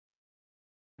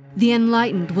The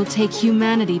Enlightened will take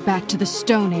humanity back to the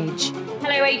Stone Age.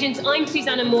 Hello agents, I'm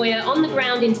Susanna Moyer on the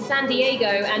ground in San Diego,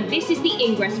 and this is the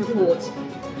Ingress Report.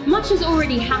 Much has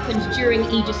already happened during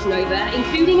Aegis Nova,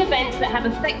 including events that have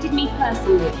affected me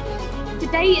personally.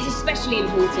 Today is especially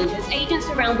important as agents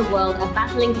around the world are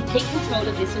battling to take control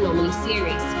of this anomaly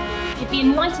series. With the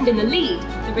Enlightened in the lead,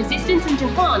 the Resistance and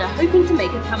Japan are hoping to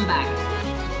make a comeback.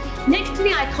 Next to the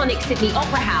iconic Sydney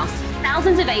Opera House,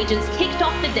 thousands of agents kicked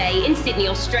off the day in Sydney,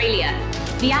 Australia.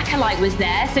 The Acolyte was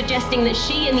there, suggesting that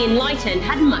she and the Enlightened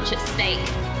had much at stake.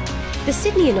 The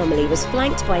Sydney anomaly was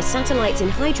flanked by satellites in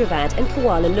Hyderabad and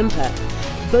Kuala Lumpur,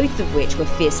 both of which were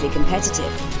fiercely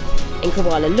competitive. In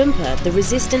Kuala Lumpur, the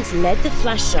Resistance led the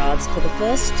flash shards for the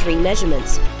first 3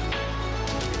 measurements.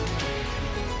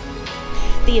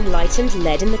 The Enlightened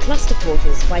led in the cluster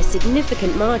portals by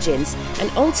significant margins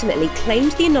and ultimately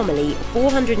claimed the anomaly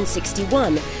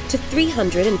 461 to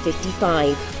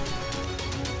 355.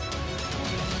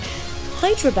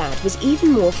 Hyderabad was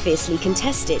even more fiercely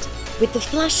contested, with the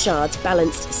flash shards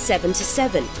balanced 7 to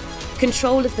 7.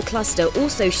 Control of the cluster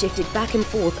also shifted back and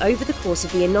forth over the course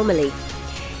of the anomaly.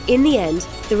 In the end,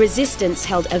 the Resistance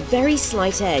held a very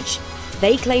slight edge.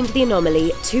 They claimed the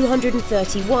anomaly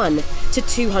 231 to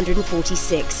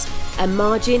 246, a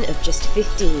margin of just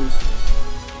 15.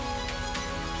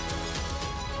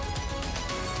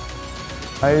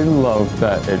 I love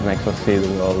that it makes us see the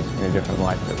world in a different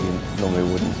light that we normally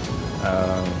wouldn't.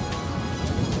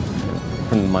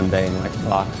 From the mundane, like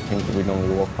parks, things that we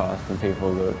normally walk past, and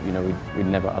people that we'd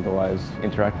never otherwise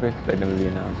interact with. They'd never be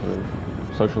in our sort of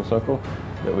social circle.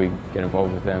 That we get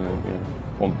involved with them and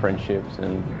form friendships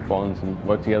and bonds and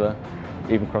work together,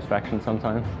 even cross factions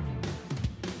sometimes.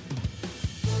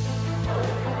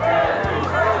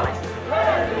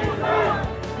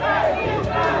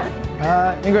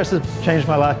 Ingress has changed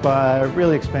my life by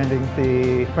really expanding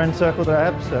the friend circle that I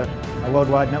have, so a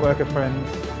worldwide network of friends.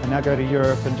 I now go to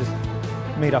Europe and just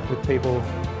meet up with people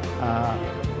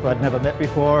who I'd never met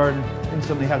before and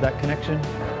instantly have that connection.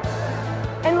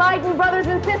 Enlightened brothers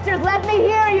and sisters, let me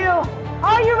hear you!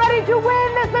 Are you ready to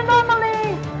win this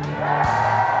anomaly?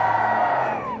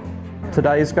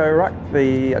 Today's go ruck,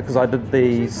 because I did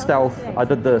the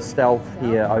stealth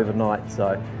here overnight,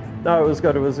 so no, it was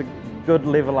good. It was a good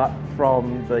level up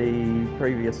from the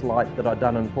previous light that I'd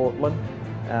done in Portland.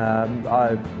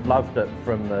 I loved it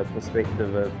from the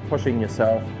perspective of pushing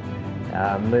yourself,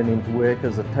 learning to work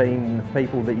as a team with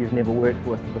people that you've never worked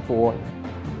with before.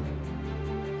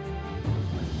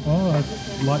 Well, I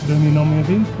like doing the anomaly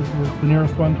event because it was the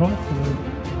nearest one to us, so they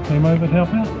came over to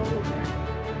help out.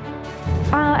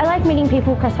 I like meeting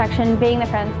people cross-faction, being their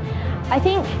friends. I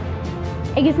think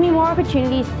it gives me more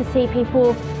opportunities to see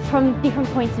people from different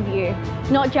points of view.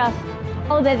 Not just,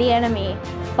 oh, they're the enemy,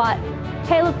 but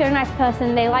hey, look, they're a nice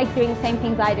person, they like doing the same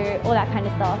things I do, all that kind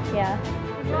of stuff, yeah.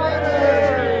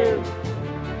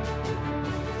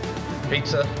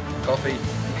 Pizza, coffee,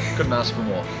 couldn't ask for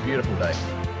more. Beautiful day.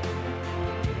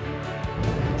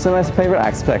 So my favourite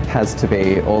aspect has to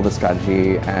be all the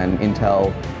strategy and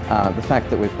intel, the fact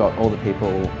that we've got all the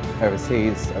people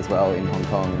overseas as well in Hong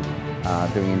Kong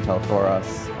doing intel for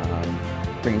us,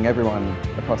 bringing everyone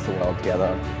across the world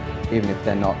together, even if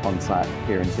they're not on site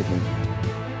here in Sydney.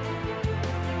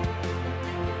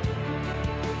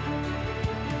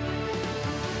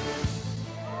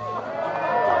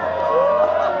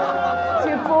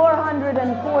 To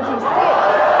 446.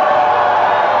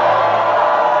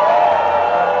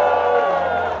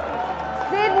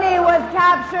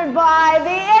 Captured by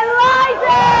the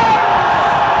Enlightened!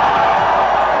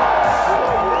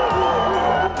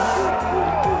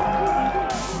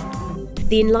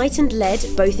 The Enlightened led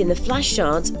both in the flash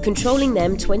shards, controlling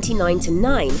them 29 to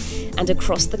 9, and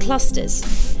across the clusters.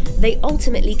 They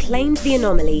ultimately claimed the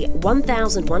anomaly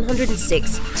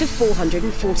 1,106 to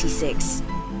 446.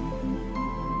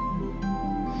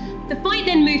 The fight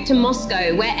then moved to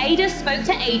Moscow, where Ada spoke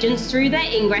to agents through their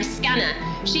Ingress scanner.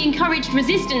 She encouraged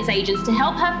Resistance agents to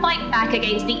help her fight back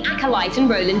against the Acolyte and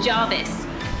Roland Jarvis.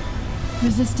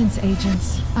 Resistance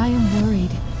agents, I am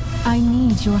worried. I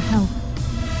need your help.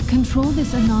 Control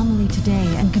this anomaly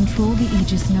today and control the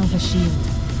Aegis Nova shield.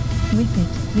 With it,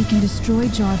 we can destroy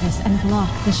Jarvis and block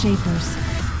the Shapers.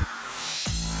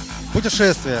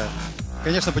 Путешествие.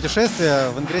 Конечно,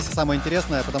 путешествие в Ингрессе самое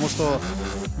интересное, потому что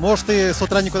можешь ты с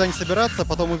утра никуда не собираться,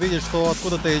 потом увидеть, что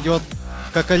откуда-то идет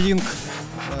какалинк,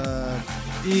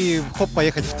 и хоп,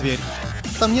 поехать в Тверь.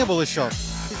 Там не был еще,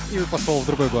 и пошел в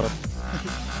другой город.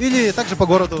 Или также по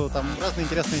городу, там разные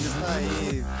интересные места,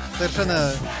 и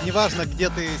совершенно неважно, где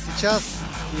ты сейчас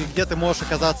и где ты можешь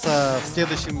оказаться в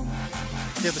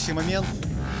следующий момент,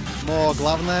 но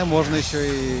главное, можно еще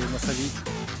и насолить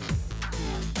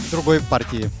другой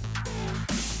партии.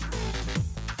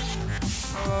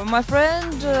 My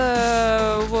friend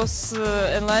was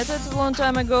Enlightened a long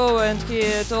time ago, and he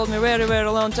told me very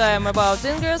long time about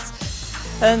Ingress,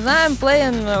 and I'm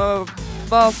playing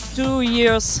about 2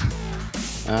 years.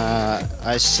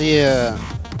 I see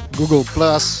Google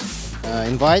Plus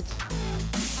invite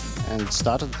and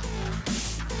started.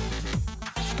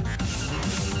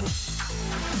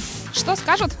 Что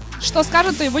скажут? Что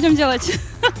скажут, то и будем делать.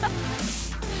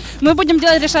 Мы будем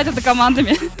делать, решать это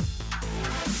командами.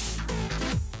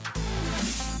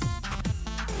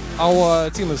 Our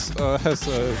team has,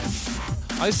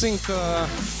 I think,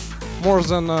 more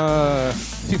than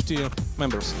 50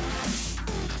 members.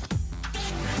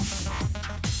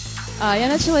 Я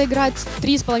начала играть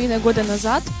 3,5 года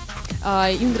назад.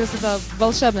 Ingress — это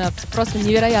волшебная, просто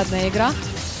невероятная игра.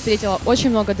 Встретила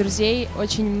очень много друзей,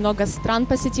 очень много стран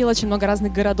посетила, очень много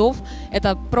разных городов.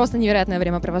 Это просто невероятное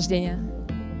времяпровождение.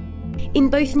 In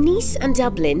both Nice and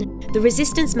Dublin, the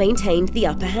Resistance maintained the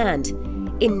upper hand.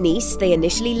 In Nice, they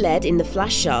initially led in the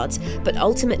flash shards, but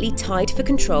ultimately tied for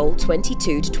control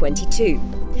 22-22.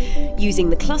 Using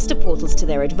the cluster portals to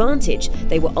their advantage,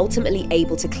 they were ultimately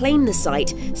able to claim the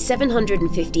site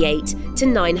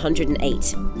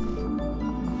 758-908.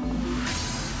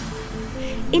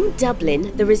 In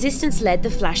Dublin, the Resistance led the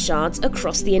flash shards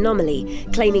across the anomaly,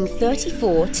 claiming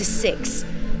 34-6.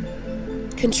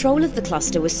 Control of the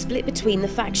cluster was split between the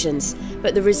factions,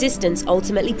 but the Resistance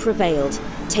ultimately prevailed,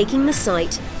 taking the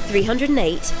site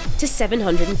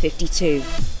 308-752.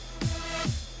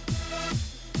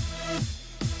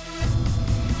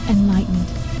 Enlightened.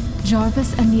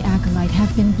 Jarvis and the Acolyte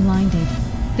have been blinded.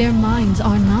 Their minds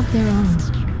are not their own.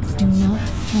 Do not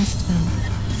trust them.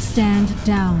 Stand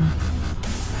down.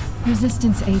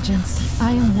 Resistance agents,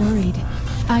 I am worried.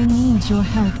 I need your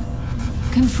help.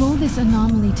 Control this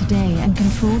anomaly today and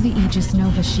control the Aegis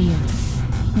Nova shield.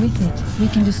 With it, we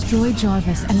can destroy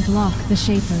Jarvis and block the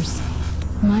Shapers.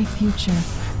 My future,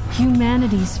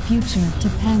 humanity's future,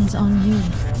 depends on you.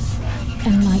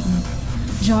 Enlightened.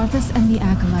 Jarvis and the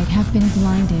Acolyte have been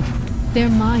blinded. Their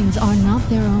minds are not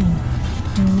their own.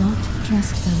 Do not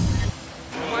trust them.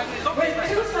 With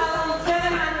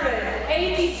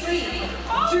 2,783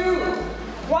 to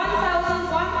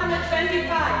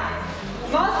 1,125.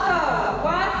 Moscow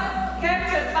was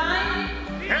captured by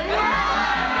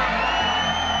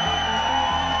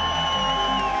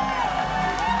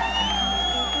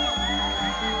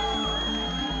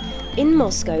In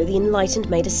Moscow, the Enlightened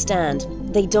made a stand.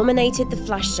 They dominated the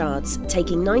flash shards,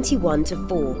 taking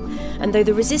 91-4. And though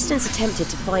the Resistance attempted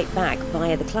to fight back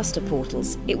via the cluster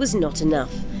portals, it was not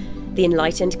enough. The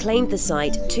Enlightened claimed the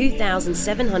site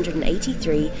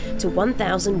 2,783 to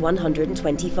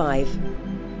 1,125.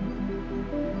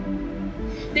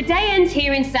 The day ends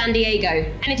here in San Diego,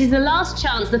 and it is the last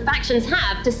chance the factions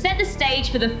have to set the stage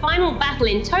for the final battle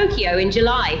in Tokyo in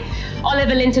July.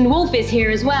 Oliver Linton-Wolfe is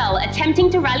here as well, attempting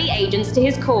to rally agents to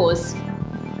his cause.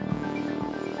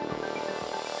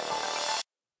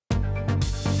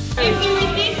 If the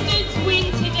Resistance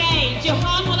win today,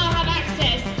 Jahan will have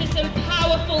access to some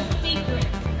powerful secrets.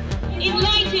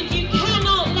 Enlightened, you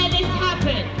cannot let this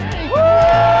happen.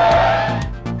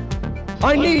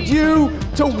 I need you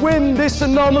to win this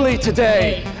anomaly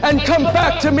today and come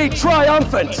back to me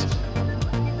triumphant.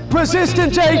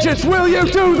 Resistance agents, will you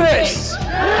do this?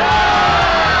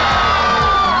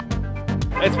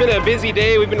 It's been a busy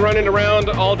day. We've been running around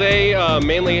all day,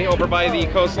 mainly over by the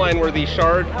coastline where the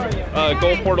shard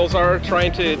goal portals are,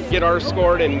 trying to get ours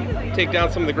scored and take down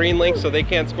some of the green links so they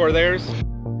can't score theirs.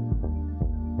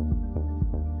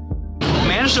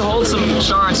 Managed to hold some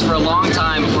shards for a long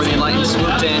time before the Enlightened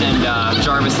swooped in and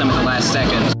Jarvis them at the last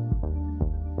second.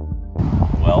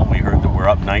 Well, we heard that we're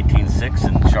up 19-6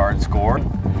 and shard scored.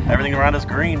 Everything around us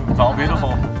green. It's all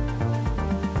beautiful.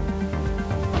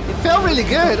 It felt really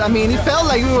good. I mean, it felt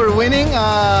like we were winning.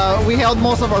 We held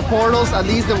most of our portals, at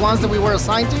least the ones that we were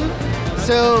assigned to.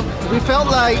 So we felt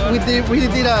like we really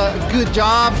did a good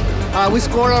job. We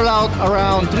scored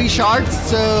around 3 shards.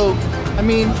 So I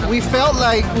mean, we felt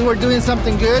like we were doing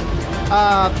something good.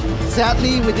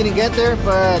 Sadly, we didn't get there,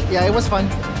 but yeah, it was fun.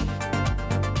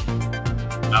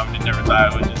 I would never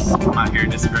thought I would just come out here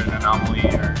just for an anomaly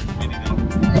or anything.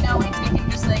 And now we've taken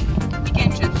just like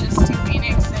weekend trips just to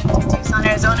Phoenix and to Tucson,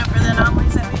 Arizona for the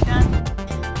anomalies that we've done.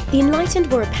 The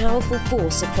Enlightened were a powerful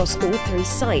force across all 3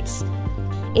 sites.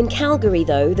 In Calgary,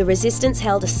 though, the Resistance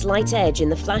held a slight edge in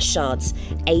the flash shards,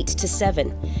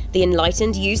 8-7. The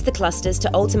Enlightened used the clusters to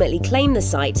ultimately claim the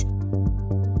site.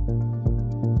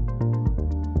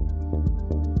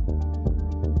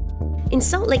 In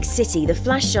Salt Lake City, the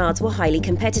flash shards were highly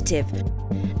competitive.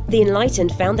 The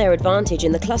Enlightened found their advantage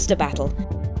in the cluster battle.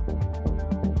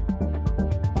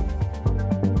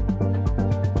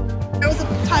 There was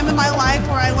a time in my life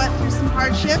where I went through some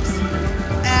hardships,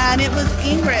 and it was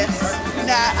Ingress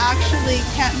that actually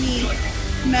kept me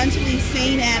mentally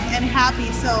sane and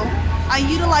happy. So I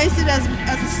utilized it as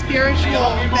a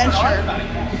spiritual venture,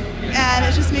 and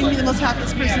it just made me the most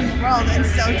happiest person in the world. And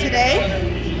so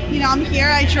today, you know, I'm here.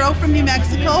 I drove from New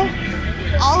Mexico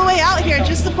all the way out here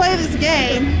just to play this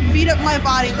game, beat up my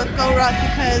body, but go rock,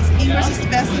 because Ingress is the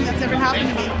best thing that's ever happened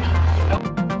to me.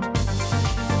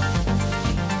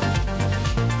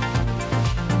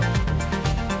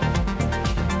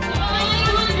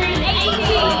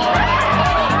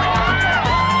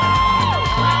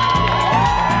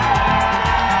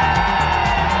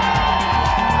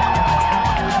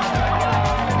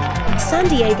 San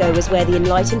Diego was where the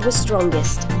Enlightened were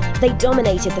strongest. They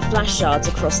dominated the flash shards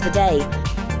across the day.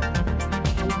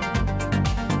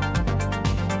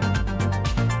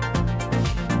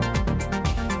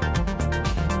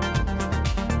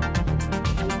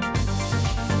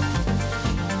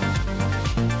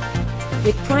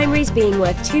 With primaries being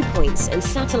worth 2 points and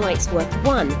satellites worth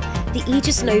 1, the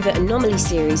Aegis Nova Anomaly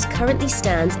series currently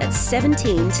stands at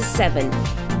 17-7.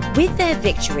 With their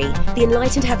victory, the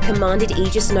Enlightened have commanded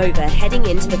Aegis Nova heading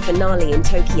into the finale in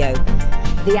Tokyo.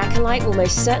 The Acolyte will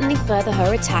most certainly further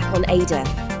her attack on Ada.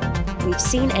 We've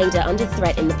seen Ada under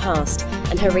threat in the past,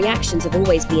 and her reactions have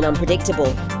always been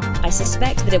unpredictable. I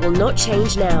suspect that it will not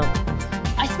change now.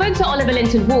 I spoke to Oliver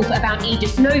Linton-Wolf about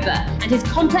Aegis Nova and his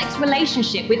complex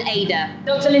relationship with Ada.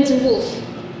 Dr. Linton-Wolf.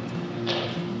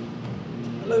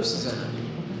 Hello, Susanna.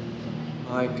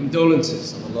 My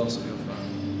condolences on the loss of your father.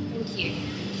 Thank you.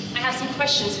 I have some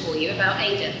questions for you about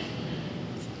Ada.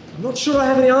 I'm not sure I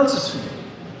have any answers for you.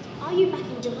 Are you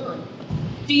backing Jahan?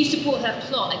 Do you support her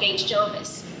plot against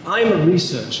Jarvis? I'm a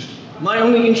researcher. My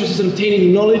only interest is in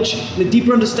obtaining knowledge and a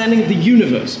deeper understanding of the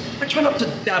universe. I try not to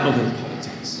dabble in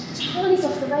politics. Jahan is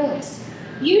off the rails.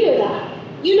 You know that.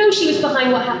 You know she was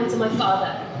behind what happened to my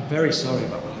father. I'm very sorry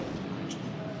about what happened to Nigel.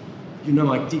 You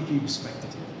know I deeply respect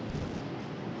it.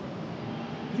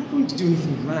 You're not going to do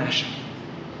anything rash.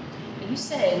 Are you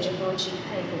saying Jahan should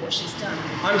pay for what she's done?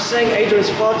 I'm saying Ada is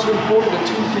far too important a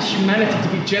tool for humanity to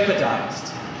be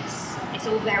jeopardized. It's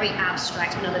all very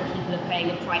abstract when other people are paying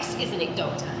a price, isn't it,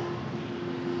 Doctor?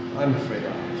 I'm afraid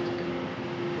I have to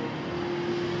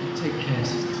go. Take care,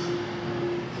 sister.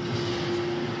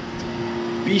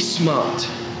 Be smart.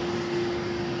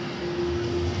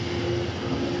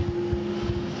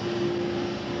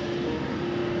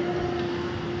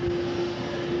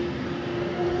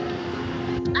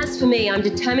 As for me, I'm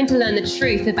determined to learn the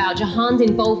truth about Jahan's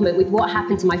involvement with what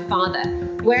happened to my father,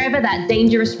 wherever that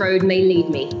dangerous road may lead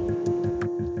me.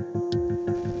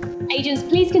 Agents,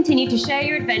 please continue to share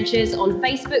your adventures on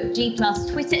Facebook, G+,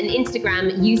 Twitter and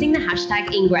Instagram using the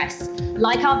hashtag Ingress.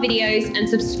 Like our videos and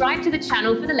subscribe to the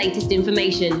channel for the latest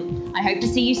information. I hope to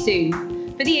see you soon.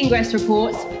 For the Ingress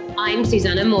Report, I'm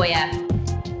Susanna Moyer.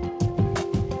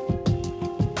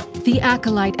 The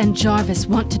Acolyte and Jarvis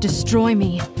want to destroy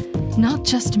me. Not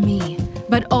just me,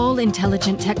 but all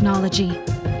intelligent technology.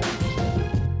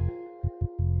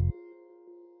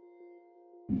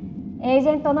 エージ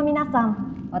ェントの皆さ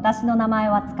ん、私の名前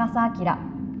は司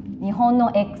明、日本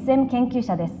の XM 研究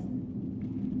者です。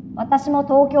私も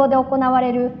東京で行わ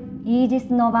れるイージ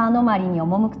スノバアノマリに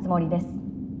赴くつもりです。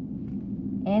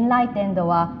エンライテンド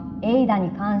はエイダ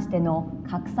に関しての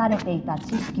隠されていた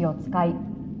知識を使い、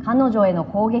彼女への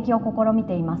攻撃を試み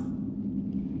ています。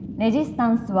レジスタ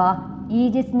ンスはイ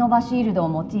ージスノバシールドを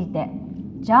用いて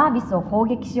ジャービスを攻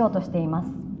撃しようとしていま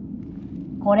す。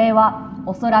これは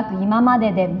おそらく今ま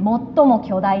でで最も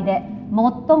巨大で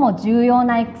最も重要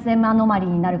な XM アノマリー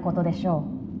になることでしょ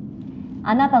う。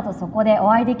あなたとそこで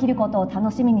お会いできることを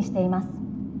楽しみにしています。